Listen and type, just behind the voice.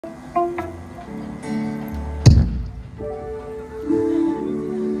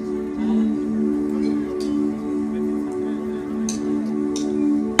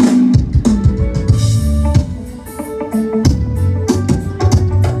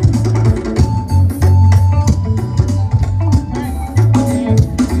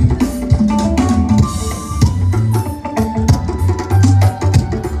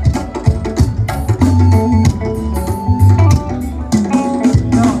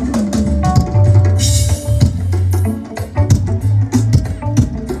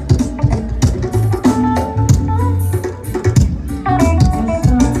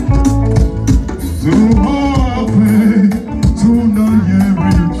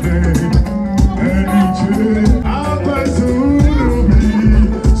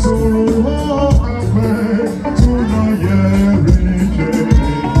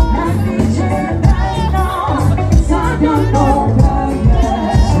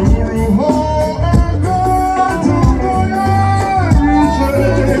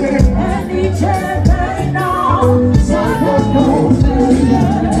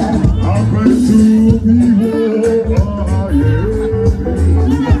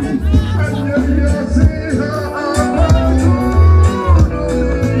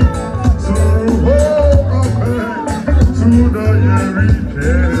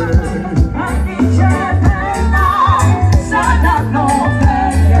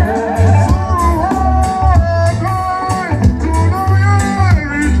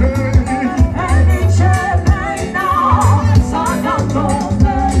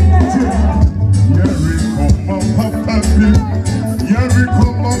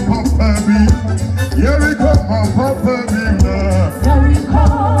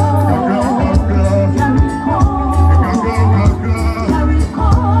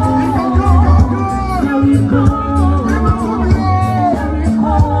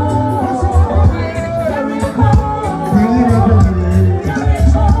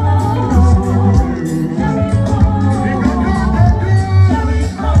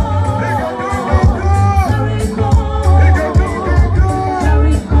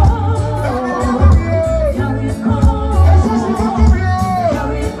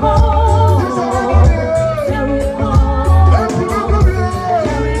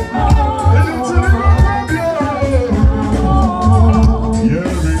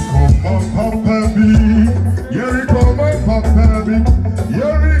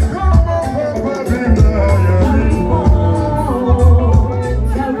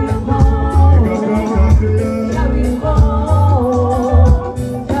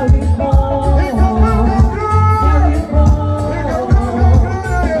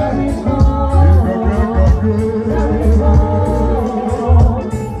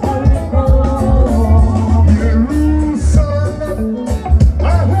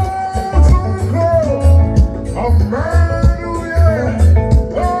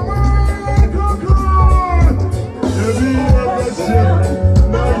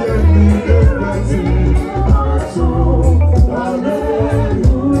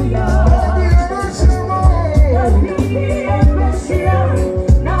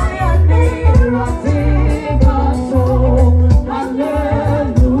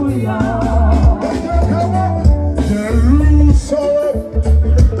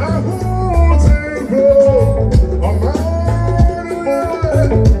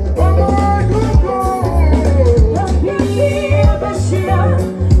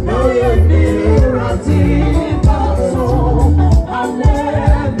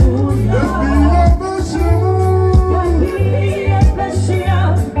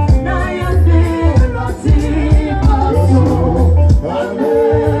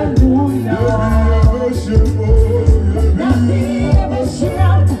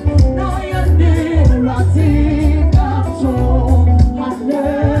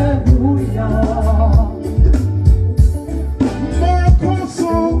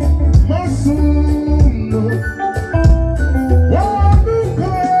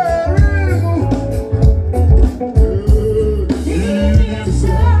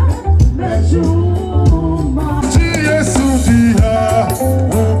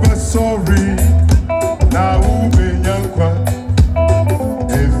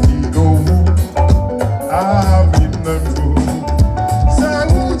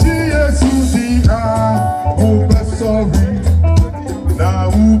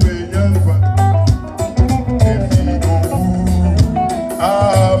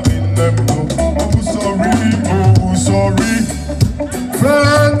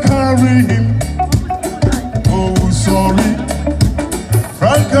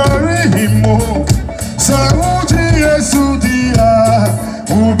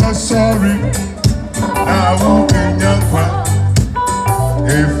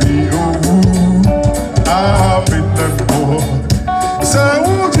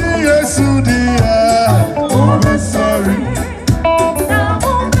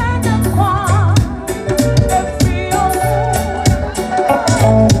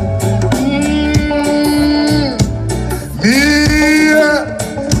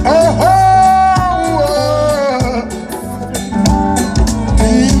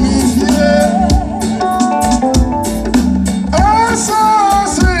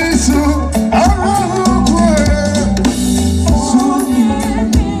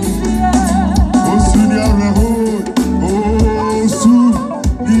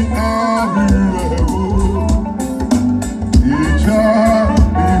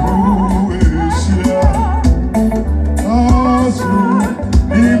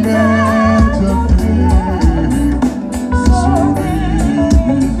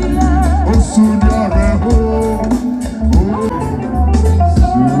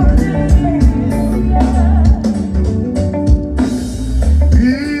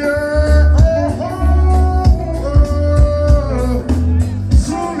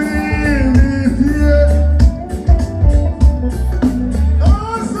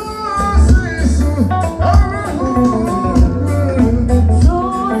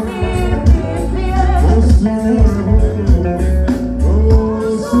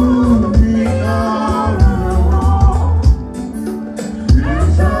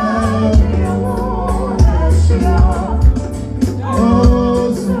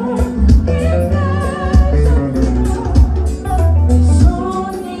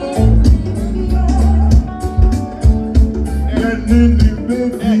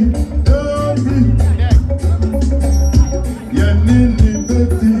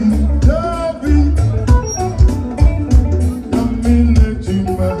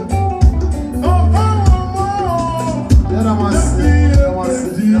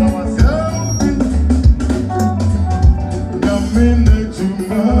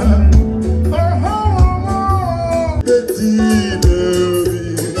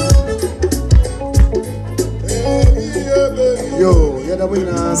Yo,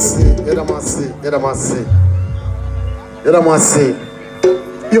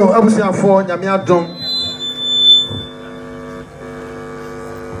 I was here for Yamia Dom.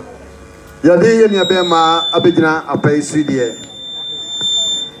 Yadi and Yabema, Abidina, a pay Swede.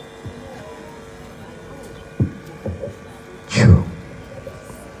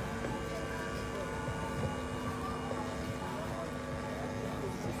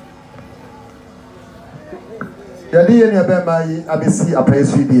 Yadi and Yabema, Abisi, a pay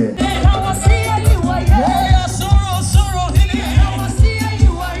Swede.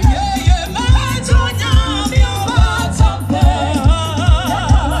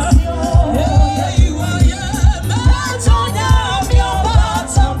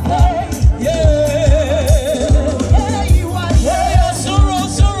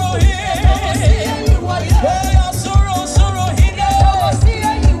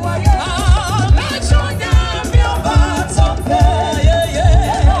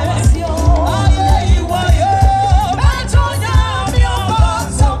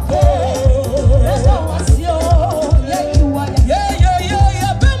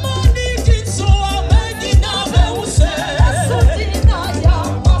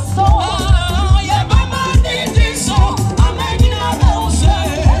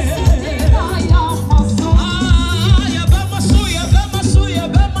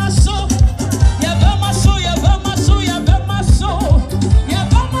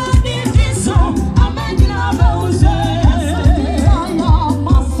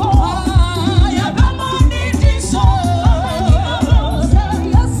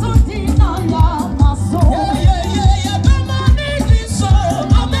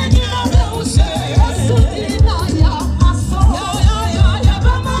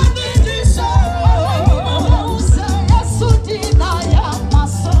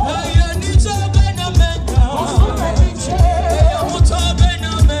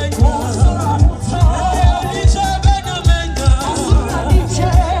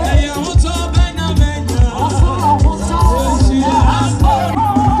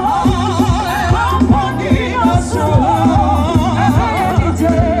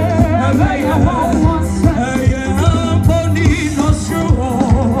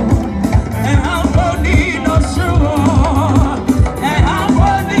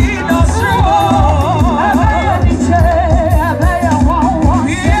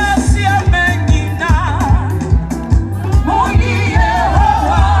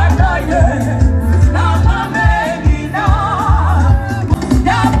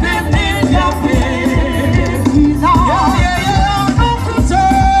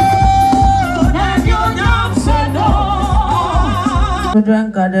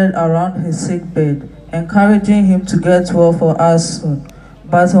 Children gathered around his sick bed, encouraging him to get well for us soon.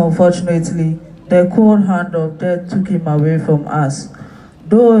 But unfortunately, the cold hand of death took him away from us.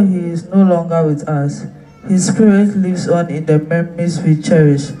 Though he is no longer with us, his spirit lives on in the memories we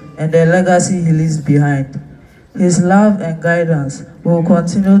cherish and the legacy he leaves behind. His love and guidance will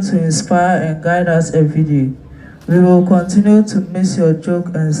continue to inspire and guide us every day. We will continue to miss your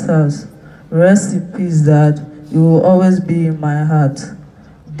joke and stars. Rest in peace, Dad. You will always be in my heart.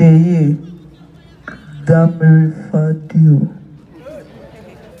 Deye Damiri Fadio.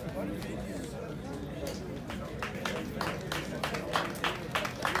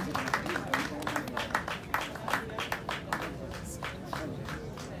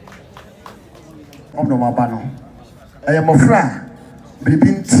 No mabano. I am a fra.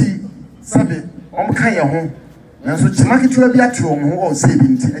 Bibinti Sabi, Kaya home. And so Chimaki to be at home or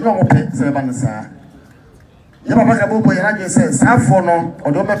saving tea. And no pet, Sabanasa. Yaba Kabobo Yanaji says, half for no,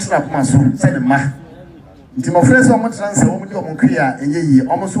 or don't match up muscle, said the ma. Timofres or much answer only on Korea, and ye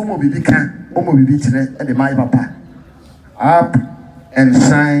almost almost be can, almost be beaten at the my papa. Up and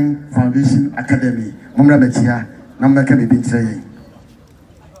Shine Foundation Academy, Mumra Betia, number can be betrayed.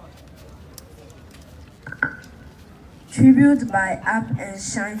 Tribute by Up and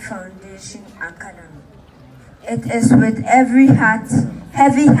Shine Foundation Academy. It is with heavy hearts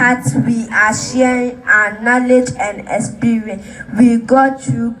we are sharing our knowledge and experience we got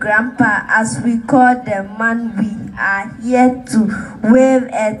through Grandpa as we call the man we are here to wave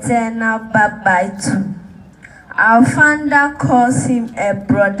eternal bye-bye to. Our founder calls him a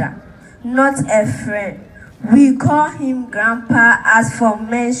brother, not a friend. We call him Grandpa as for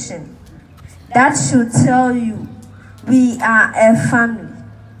mention. That should tell you we are a family,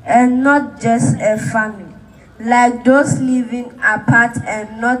 and not just a family, like those living apart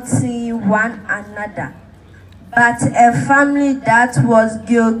and not seeing one another, but a family that was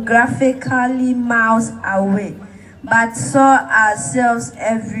geographically miles away, but saw ourselves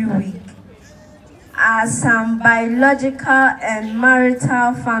every week. Are some biological and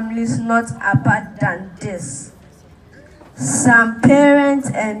marital families not apart than this? Some parents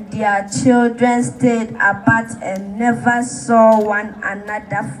and their children stayed apart and never saw one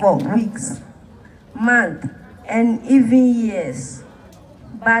another for weeks, months, and even years.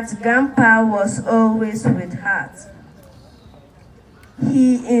 But Grandpa was always with us.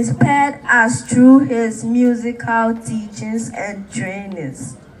 He inspired us through his musical teachings and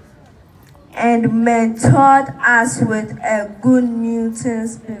trainings, and mentored us with a good mutant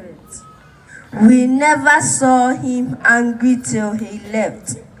spirit. We never saw him angry till he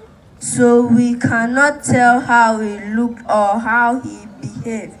left, so we cannot tell how he looked or how he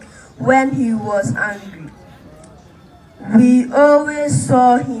behaved when he was angry. We always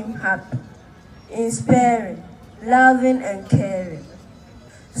saw him happy, inspiring, loving, and caring.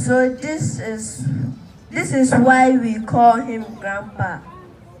 So this is why we call him Grandpa.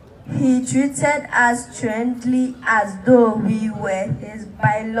 He treated us gently as though we were his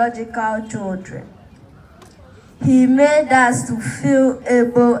biological children. He made us to feel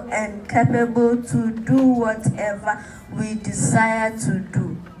able and capable to do whatever we desire to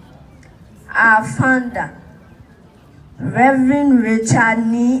do. Our founder, Reverend Richard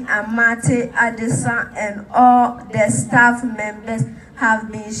Ni Amate Adesan, and all the staff members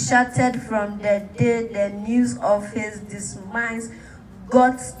have been shattered from the day the news of his demise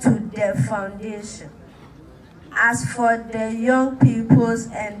got to the foundation. As for the young peoples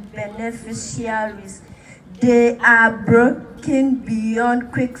and beneficiaries, they are broken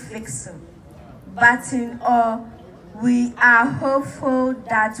beyond quick fixing. But in all, we are hopeful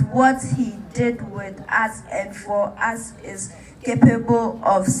that what he did with us and for us is capable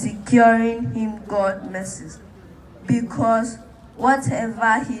of securing him God's mercies. Because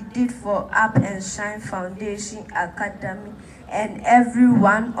whatever he did for Up and Shine Foundation Academy and every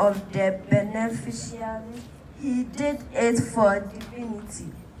one of the beneficiaries, he did it for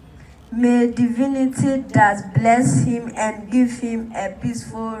divinity. May divinity that bless him and give him a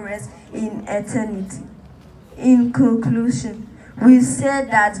peaceful rest in eternity. In conclusion, we say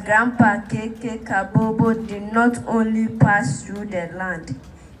that Grandpa KK Kabobo did not only pass through the land,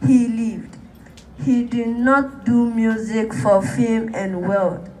 he lived. He did not do music for fame and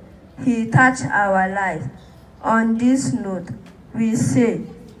wealth. He touched our lives. On this note, we say,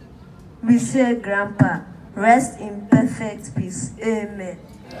 Grandpa, rest in perfect peace. Amen.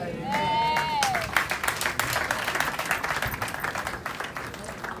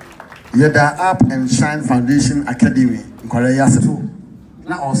 Yeda Up and Shine Foundation Academy in Korea Seto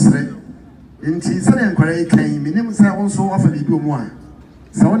na osre nti se ne Korea kan minim se won so afa bibi omu a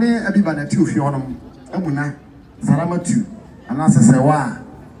se woni abiba na ti ofi onom amuna saramatu anase se wa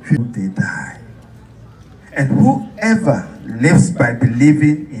they die. And whoever lives by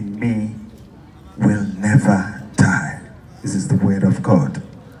believing in me will never die. This is the word of God.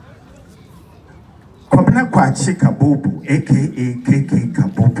 Kwabena Kwachi Kabobo, aka KK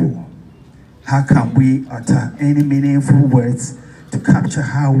Kabobo. How can we utter any meaningful words to capture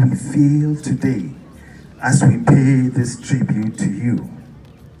how we feel today as we pay this tribute to you?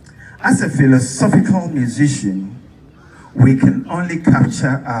 As a philosophical musician, we can only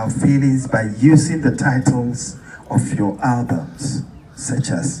capture our feelings by using the titles of your albums,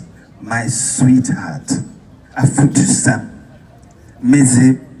 such as My Sweetheart, Afutusam,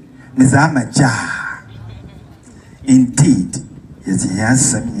 Mizamaja. Indeed,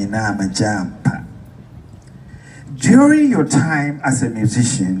 during your time as a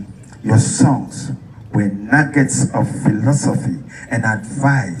musician, your songs were nuggets of philosophy and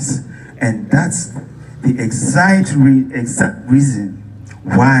advice, and that's the exact reason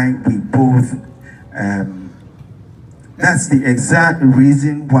why we both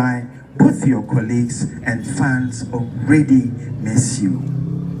both your colleagues and fans already miss you.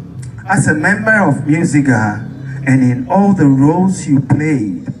 As a member of Musica, and in all the roles you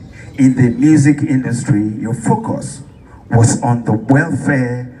played in the music industry, your focus was on the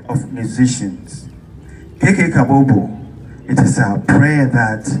welfare of musicians. KK Kabobo, it is our prayer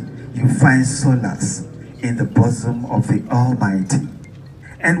that you find solace in the bosom of the Almighty,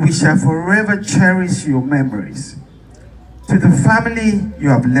 and we shall forever cherish your memories. To the family you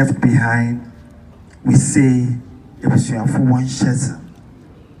have left behind, we say,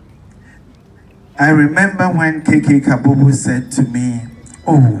 I remember when KK Kabobo said to me,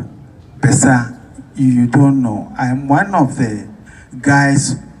 "Oh, Bessa, you don't know. I'm one of the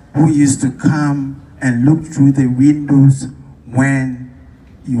guys who used to come and look through the windows when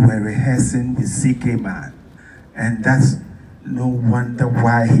you were rehearsing with CK Man." And that's no wonder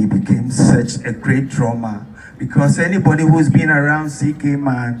why he became such a great drummer. Because anybody who's been around CK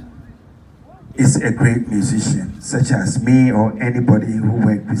Man is a great musician, such as me or anybody who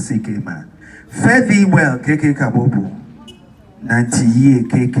worked with CK Man. Fare thee well, KK Kabobo. 90 year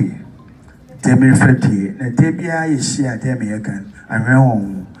KK. Demi Freddy, Natebia is she at American, and her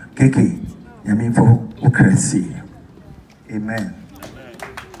own KK. Yamin for Ukraine. Amen.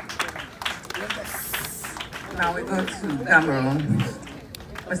 Now we go to Cameroon.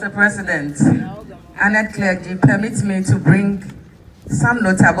 Mr. President, Annette Clergy permits me to bring some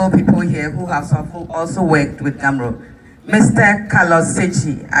notable people here who have also worked with Cameroon. Mr. Carlos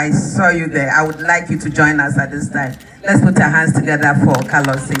Sechi, I saw you there. I would like you to join us at this time. Let's put our hands together for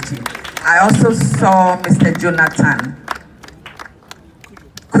Carlos Sechi. I also saw Mr. Jonathan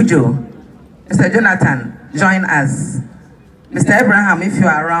Kujo. Mr. Jonathan, join us. Mr. Abraham, if you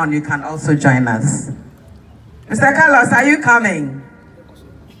are around, you can also join us. Mr. Carlos, are you coming?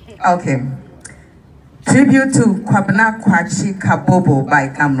 Okay. Tribute to Kwabena Kwachi Kabobo by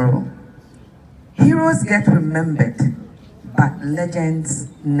Cameroon. Heroes get remembered, but legends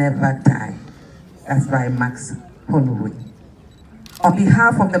never die. That's by Max Holloway. On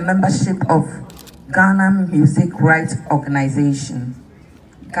behalf of the membership of Ghana Music Rights Organization,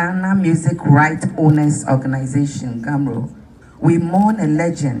 Ghana Music Rights Owners Organization, GAMRO, we mourn a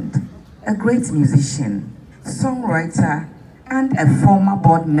legend, a great musician, songwriter, and a former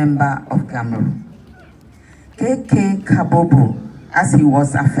board member of GAMRO. KK Kabobo, as he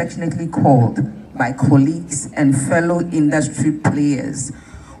was affectionately called by colleagues and fellow industry players,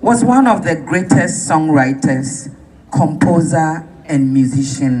 was one of the greatest songwriters, composer, and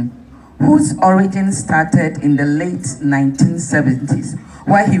musician whose origin started in the late 1970s,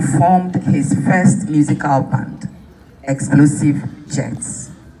 where he formed his first musical band, Explosive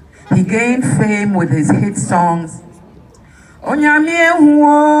Jets. He gained fame with his hit songs, Onyamie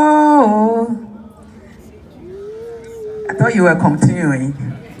Huo. I thought you were continuing.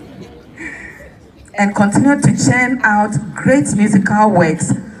 And continued to churn out great musical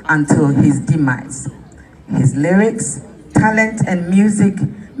works until his demise. His lyrics, talent, and music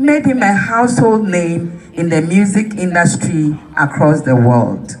made him a household name in the music industry across the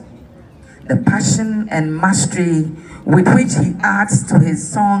world. The passion and mastery with which he adds to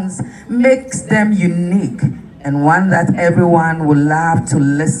his songs makes them unique and one that everyone will love to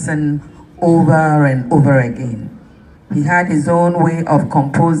listen over and over again. He had his own way of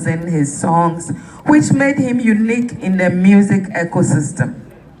composing his songs, which made him unique in the music ecosystem.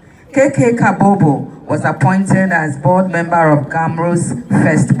 KK Kabobo was appointed as board member of GAMRO's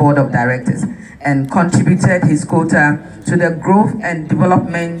first board of directors and contributed his quota to the growth and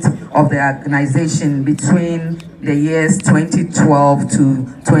development of the organization between the years 2012 to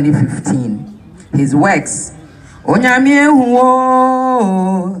 2015. His works, Onyamie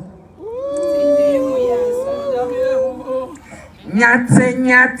Huo, Nyate,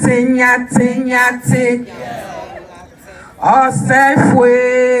 Nyate, Nyate, Nyate,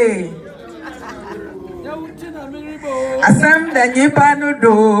 Osefwe, Asem the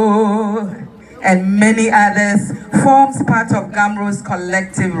Nyipanudo, and many others forms part of GAMRO's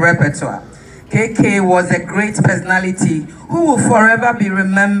collective repertoire. KK was a great personality who will forever be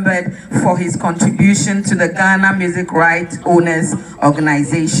remembered for his contribution to the Ghana Music Rights Owners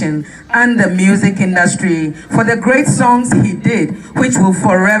Organization and the music industry for the great songs he did, which will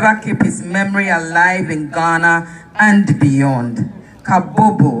forever keep his memory alive in Ghana and beyond.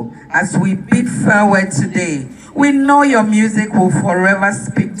 Kabobo, as we bid farewell today, we know your music will forever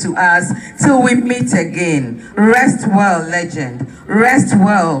speak to us till we meet again. Rest well, legend. Rest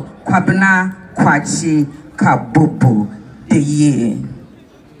well, Kwabena Kwachi Kabobo Dede.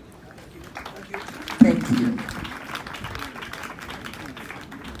 Thank you.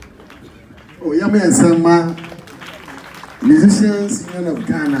 Oh, Yami and Selma, Musicians Union of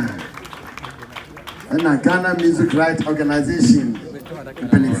Ghana, and a Ghana Music Rights Organization,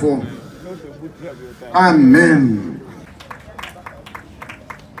 24. Amen.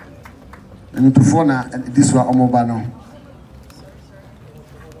 And to phone this was Omobano.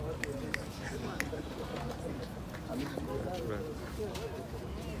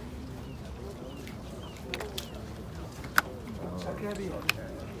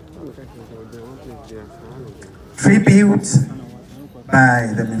 Tribute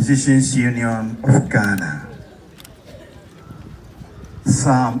by the Musicians Union of Ghana.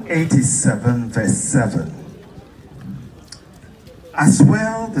 Psalm 87 verse 7. As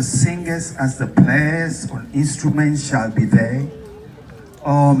well the singers as the players on instruments shall be there.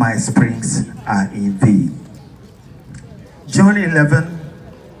 All my springs are in thee. John 11,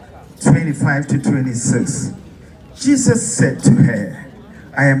 25 to 26. Jesus said to her,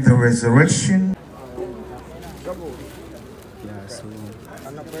 I am the resurrection. Yes. Nami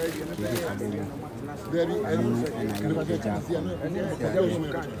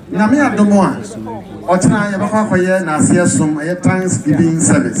Adomoa, Ochna Yabakoye, Nasia Sum, a Thanksgiving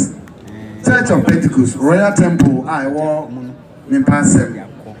service. Church of Pentecost, Royal Temple, I war Nimpasem.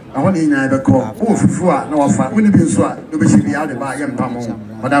 I want in either call. Oh, Fua, no offer, when you been so, nobody be out the bar, young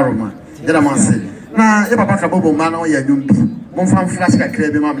Pamon, Madaroma. Yedamase. Na, Yabaka Kabobo man or Yadumbi. Monfam flash like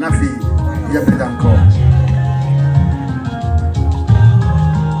Crabby Mam Nafi, Yapidan call.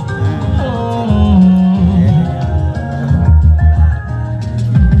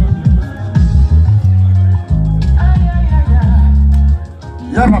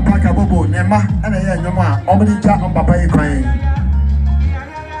 Papa Kabobo, Nema, and a young man, Omni Jack on Papa crying.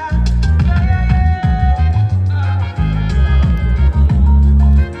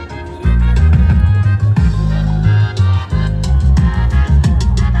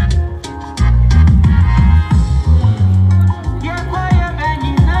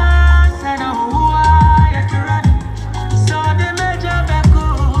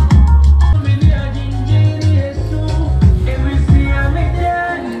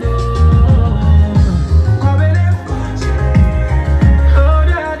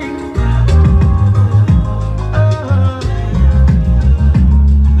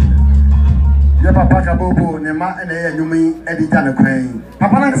 Papa Kabobo, Nema, and a Yumi, Eddie Jana Crane.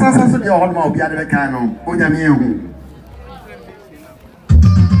 Papa Naxas, the old mouth, the other canon, Onyamiu.